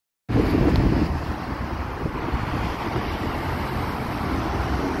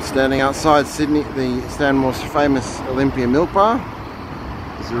Standing outside Sydney, the Stanmore's famous Olympia milk bar.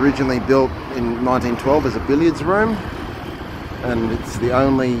 It was originally built in 1912 as a billiards room, and it's the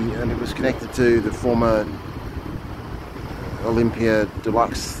only, and it was connected to the former Olympia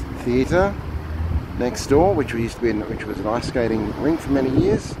Deluxe Theatre next door, which was an ice skating rink for many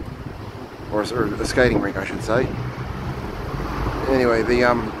years, or a skating rink, I should say. Anyway,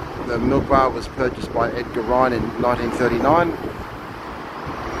 the milk bar was purchased by Edgar Ryan in 1939,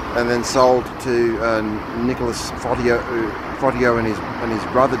 and then sold to Nicholas Fotiou and his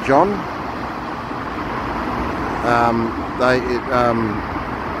brother John.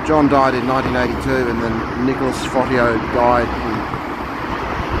 John died in 1982, and then Nicholas Fotiou died in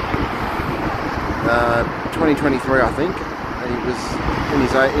 2023, I think. And he was in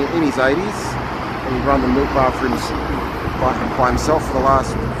his 80s, and he run the milk bar by himself for the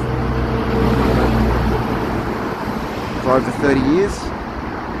last for over 30 years.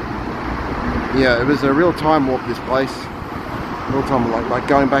 Yeah, it was a real time warp, this place. Real time, like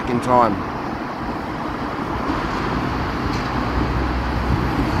going back in time.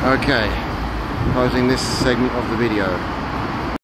 Okay, closing this segment of the video.